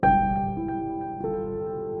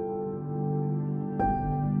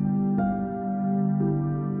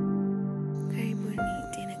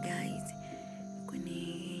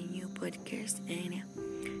Universe,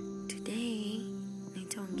 and today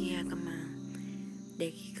nitaongea kama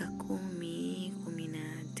dakika 15.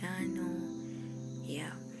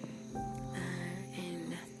 Yeah.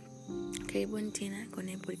 And karibuni tena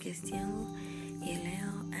kwenye podcast yangu ya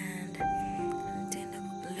leo, and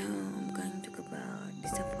I'm going to talk about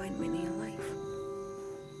disappointment in your life.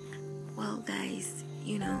 Well guys,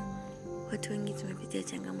 watu wengi tumepitia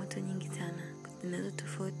changamoto nyingi sana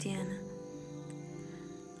zinazotofautiana,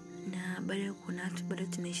 na bado kuna watu bado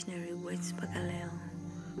tunaishi na regrets mpaka leo.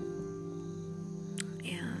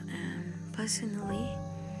 Personally,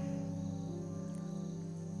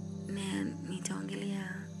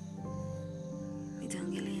 nitaongelea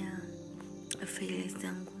failures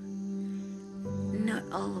zangu. Not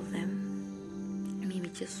all of them, maybe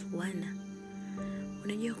just one.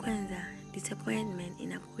 Unajua, kwanza disappointment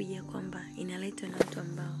inakuja kwamba inaletwa na watu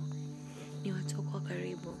ambao ni watu kwa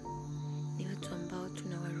karibu, ni watu ambao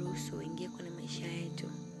tunawaruhusu waingie kwenye maisha yetu.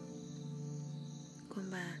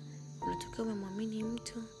 Kwamba unatoka umemwamini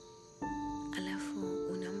mtu, alafu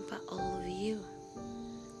unampa all of you,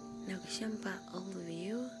 na ukishampa all of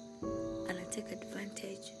you anatake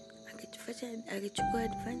advantage. Akichukua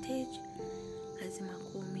advantage lazima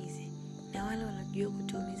kuumize, na wale wanajua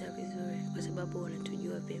kutuumiza vizuri kwa sababu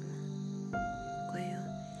wanatujua vyema. Kwa hiyo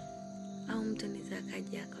au mtu anaweza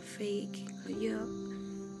akaja fake. Unajua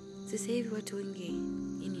sasa hivi watu wengi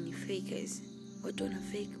ni fakers. Watu wana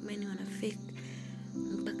fake, many wana fake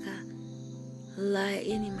mpaka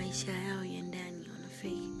maisha yao ya ndani wana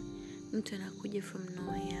fake. Mtu anakuja from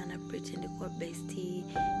nowhere, ana pretend kuwa bestie,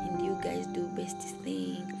 and you guys do bestie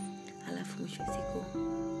thing. Alafu mwisho siku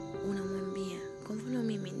unamwambia, kwa mfano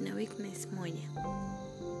mimi nina weakness moja.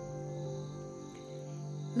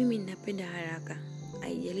 Mimi ninapenda haraka.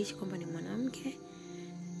 Haijalishi kwamba ni mwanamke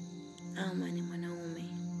ama ni mwanaume,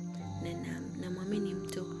 na namwamini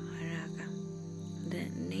mtu haraka.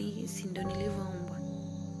 Na si ndo nilivyoumbwa.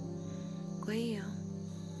 Kwa hiyo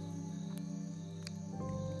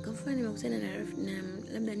kwa mfano nimekutana na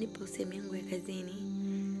labda nipo sehemu yangu ya kazini,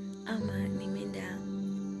 ama nimeenda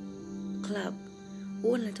club,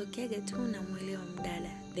 huwa natokeaga tu na mwelewa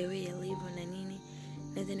mdada the way alivyo na nini,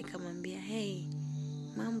 naweza nikamwambia hey,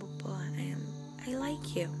 mambo poa, I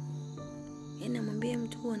like you. Namwambia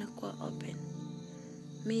mtu huwa anakuwa open,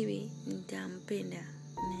 maybe nitampenda,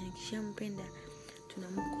 na nikishampenda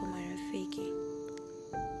tunakuwa marafiki.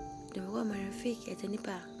 Tunakuwa marafiki,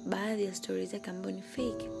 atanipa baadhi ya stories zake ambazo ni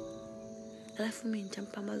fake, alafu mimi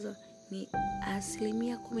nitampa ambazo ni 15% juu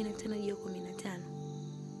ya 15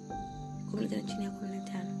 chini ya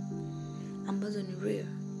 15 ambazo ni real.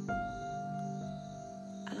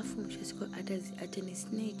 Alafu mwisho siku atani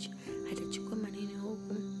snitch, atachukua maneno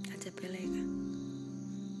huku atapeleka.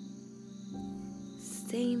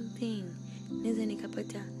 Same thing, naweza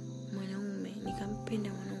nikapata mwanaume,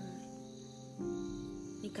 nikampenda mwanaume,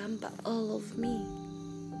 nikampa all of me,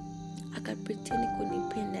 akapretend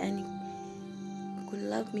kunipenda, could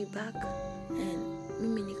love me back, and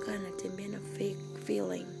mimi nikaa natembea na fake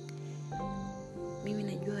feeling. Mimi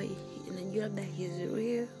najua labda he's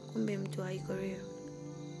real, kumbe mtu haiko real.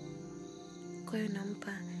 Kwa hiyo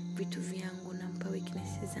nampa vitu vyangu, nampa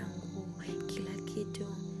weaknesses zangu, kila kitu.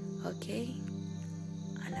 Okay,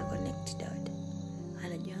 ana connect dot,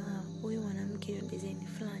 anajua huyu mwanamke ni design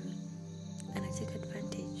fulani, ana take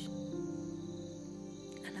advantage,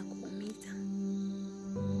 anakuumiza,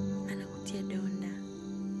 anakutia donda.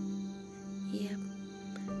 Yep.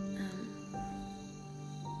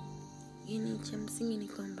 Cha msingi ni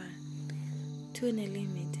kwamba tuwe na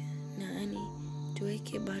limit, na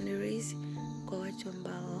tuweke boundaries kwa watu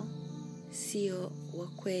ambao sio wa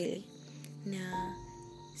kweli. Na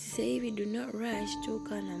sasa hivi do not rush tu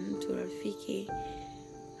kana mtu rafiki,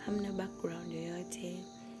 hamna background yoyote,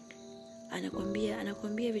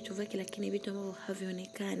 anakuambia vitu vyake, lakini vitu ambavyo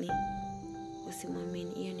havionekani,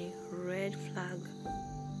 usimwamini. Hiyo ni red flag.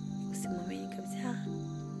 Usimwamini kabisa.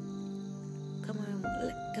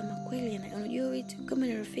 Kama kweli unajua vitu, kama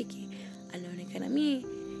ni rafiki anaonekana. Mimi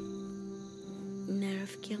na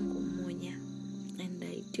rafiki yangu mmoja, and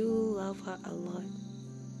I do love her a lot.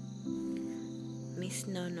 Miss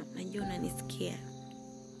Nono, najua unanisikia.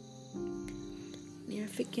 Ni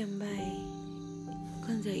rafiki ambaye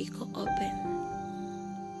kwanza iko open,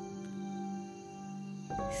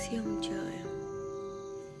 sio mchoyo,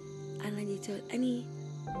 anajitoa.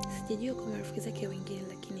 Sijajua kwa marafiki zake wengine,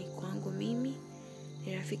 lakini kwangu mimi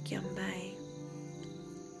ni rafiki ambaye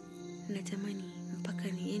natamani mpaka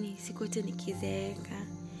siku yote nikizeeka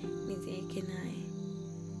nizeeke naye.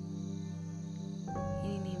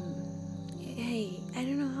 Hey, I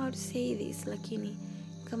don't know how to say this, lakini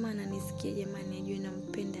kama ananisikia jamani, ajue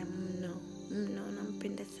nampenda mno. mno,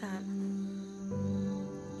 nampenda sana.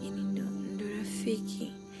 Yani ndo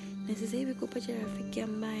rafiki. Na sasa hivi kupata rafiki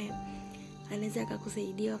ambaye anaweza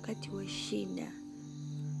akakusaidia wakati wa shida.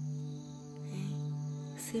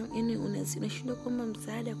 Yani unashindwa kwamba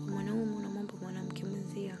msaada kwa mwanaume unamwomba mwanamke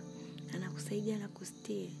mwenzio anakusaidia na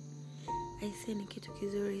kustie. Aise, ni kitu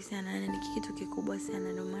kizuri sana na ni kitu kikubwa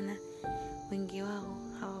sana, ndio maana wengi wao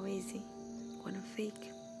hawawezi, wana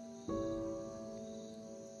fake.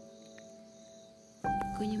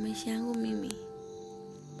 Kwenye maisha yangu mimi,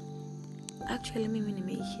 actually mimi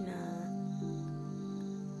nimeishi na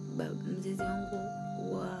mzazi wangu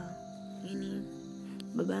yani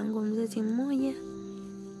baba yangu mzazi mmoja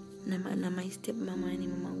na my step mama, yani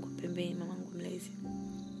mamangu pembeni, mamangu mlezi.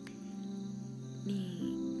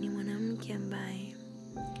 Ni mwanamke ambaye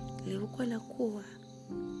nilikuwa nakuwa,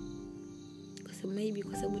 kwa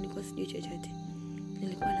sababu nilikuwa sijui chochote,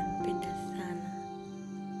 nilikuwa nampenda sana,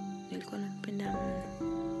 nilikuwa nampenda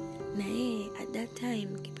na yeye at that time,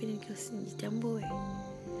 kipindi nikiwa sijitambue,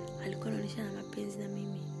 alikuwa anaonyesha na mapenzi na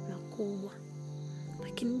mimi makubwa,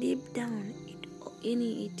 lakini deep down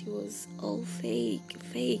it was all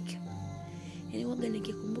fake. Yani waga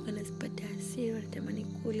nikikumbuka nasipata hasira, natamani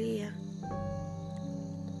kulia.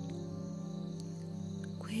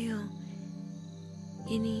 Kwa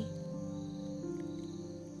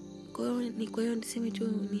hiyo niseme tu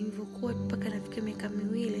nilivyokuwa mpaka nafika miaka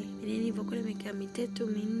 2, nilivyokuwa miaka 3,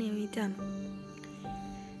 4,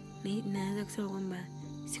 5, naweza kusema kwamba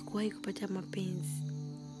sikuwahi kupata mapenzi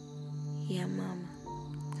ya mama,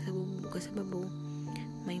 kwa sababu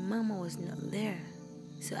my mama was not there,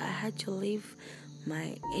 so I had to live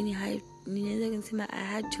ninaweza kusema I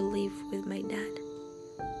had to live with my dad,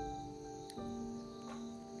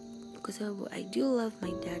 kwa sababu I do love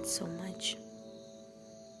my dad so much.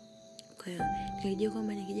 Kwa hiyo nilijua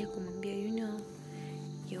kwamba nikija kumwambia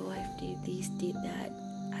your wife did this, did that,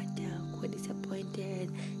 atakuwa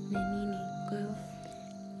disappointed na nini. Kwa hiyo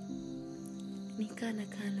nikaa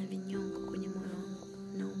na vinyongo kwenye moyo wangu,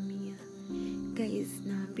 naumia. Guys,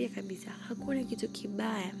 naambia kabisa hakuna kitu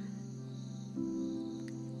kibaya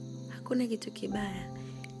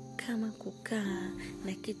kama kukaa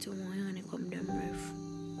na kitu moyoni kwa muda mrefu.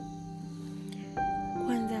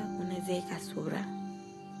 Kwanza unazeeka sura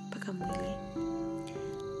mpaka mwili.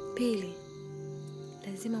 Pili,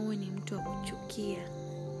 lazima uwe ni mtu wa kuchukia.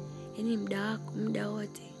 Yani muda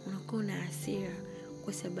wote unakuwa na hasira,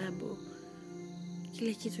 kwa sababu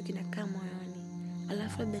kile kitu kinakaa moyoni.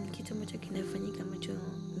 Alafu labda ni kitu ambacho kinafanyika ambacho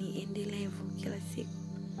ni endelevu kila siku.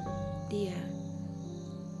 Ndio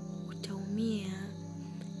utaumia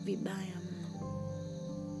vibaya mno,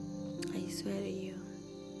 I swear you.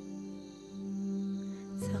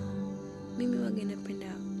 So mimi waga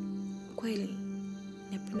napenda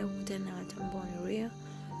kukutana na watu ambao ni real,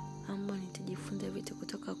 ambao nitajifunza vitu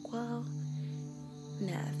kutoka kwao,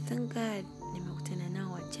 na thank God nimekutana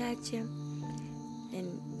nao wachache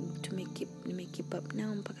and keep up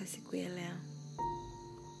nao mpaka siku ya leo.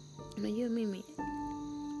 Unajua mimi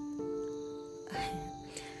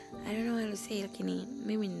I don't know what to say, lakini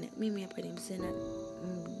mimi hapa ni msichana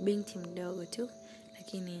binti mdogo tu,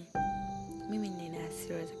 lakini mimi nina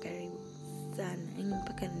hasira za karibu sana. Yani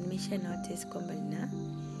mpaka nimesha notice kwamba nina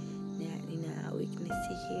weakness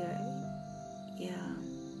here. Yeah.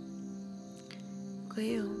 Kwa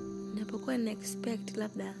hiyo ninapokuwa na expect,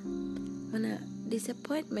 labda maana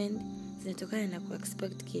disappointment zinatokana na ku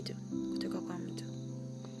expect kitu kutoka kwa mtu.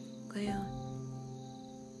 Kwa hiyo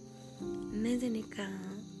naweza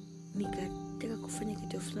nikataka kufanya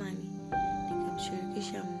kitu fulani,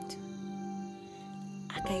 nikamshirikisha mtu,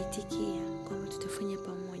 akaitikia kwamba tutafanya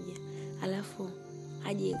pamoja, alafu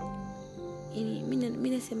aje, yani mimi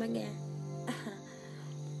nasemaga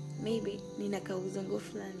maybe nina kauzongo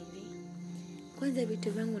fulani hivi. Kwanza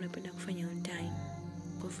vitu vangu napenda kufanya on time.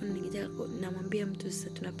 Kwa mfano nikitaka namwambia mtu sasa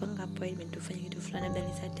tunapanga appointment tufanye kitu fulani, labda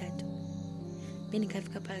ni saa 3, mimi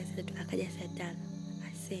nikafika pale saa 3 akaja saa 5,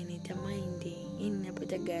 aseni tamind, yani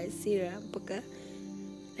napata hasira mpaka.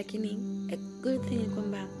 Lakini a good thing ni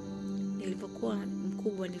kwamba nilipokuwa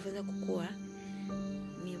mkubwa, nilianza kukua,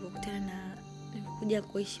 nilikuja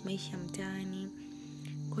kuishi maisha mtaani,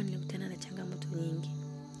 kwa nilikutana na changamoto nyingi.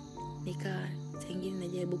 Nikawa zingine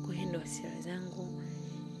najaribu kuhandle hasira zangu,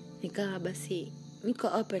 nikawa basi niko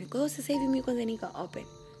open. Kwa hiyo sasa hivi mimi kwanza niko open.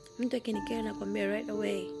 Mtu akinikera na kwambia right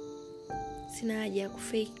away, sina haja ya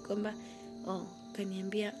kufake kwamba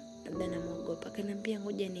kaniambia labda namuogopa, kaniambia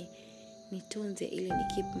ngoja nitunze ili ni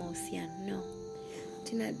keep mahusiano. No,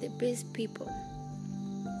 tuna the best people.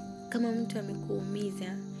 Kama mtu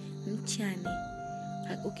amekuumiza, mchane.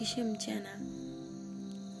 Ukisha mchana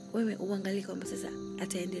wewe uangalie kwamba sasa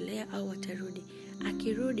ataendelea au atarudi.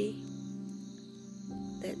 Akirudi,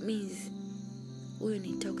 that means huyo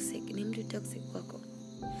ni toxic, ni mtu toxic kwako.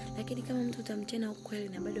 Lakini kama mtu utamtena ukweli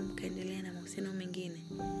na bado mkaendelea na mahusiano mengine,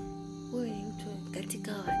 huyo ni mtu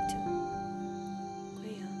katika watu. Kwa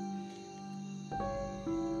hiyo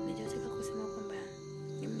ninataka kusema kwamba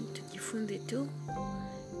ni mtu jifunze tu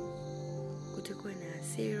kutokuwa na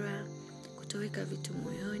hasira, kutoweka vitu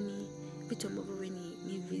moyoni, vitu ambavyo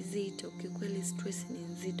ni vizito. Kikweli stress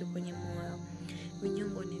ni nzito kwenye moyo,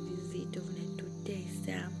 vinyongo ni vizito,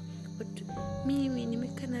 vinatutesa. Mimi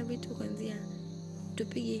nimekaa na vitu kuanzia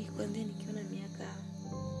nikiona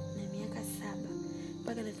miaka 7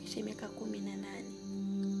 mpaka nafikisha miaka 18.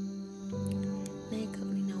 Na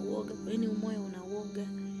ninauoga, yaani moyo unauoga,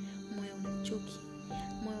 moyo unachoki,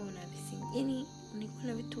 moyo una visingi. Yaani nilikuwa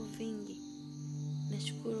na vitu vingi.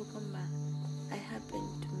 Nashukuru kwamba I happen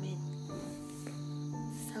to meet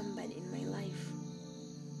somebody in my life,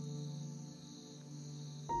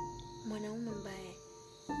 mwanaume ambaye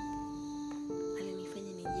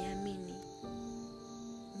alinifanya nijiamini,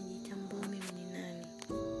 nijitambue mimi ni nani,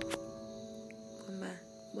 kwamba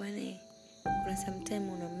bwana, kuna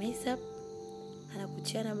sometime una mess up,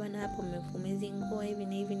 anakuchana bwana, hapo umezingua hivi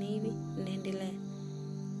na hivi na hivi, unaendelea.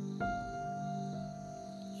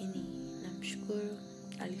 Yani namshukuru,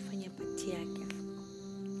 alifanya pati yake.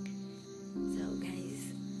 So guys,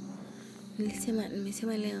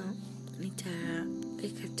 nimesema leo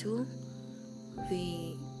nitaweka tu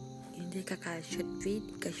nitaweka ka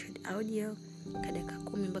short audio kadaka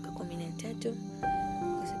 10 mpaka 13,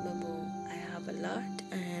 kwa sababu I have a lot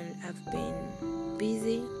and I've been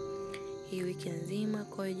busy hii wiki nzima.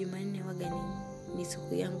 Kwa hiyo Jumanne waga ni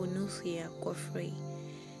siku yangu nusu ya kwa free,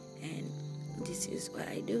 and this is what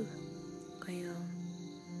I do. Kwa hiyo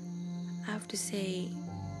I have to say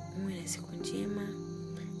muwe na siku njema,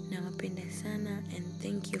 nawapenda sana, and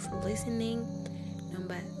thank you for listening.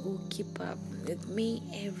 Naomba keep up with me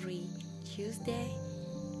every Tuesday,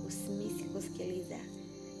 usimisi kusikiliza,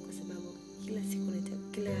 kwa sababu kila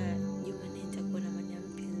Jumanne nitakuwa na mada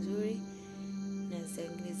mpya nzuri na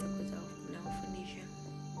zingine za kufundisha.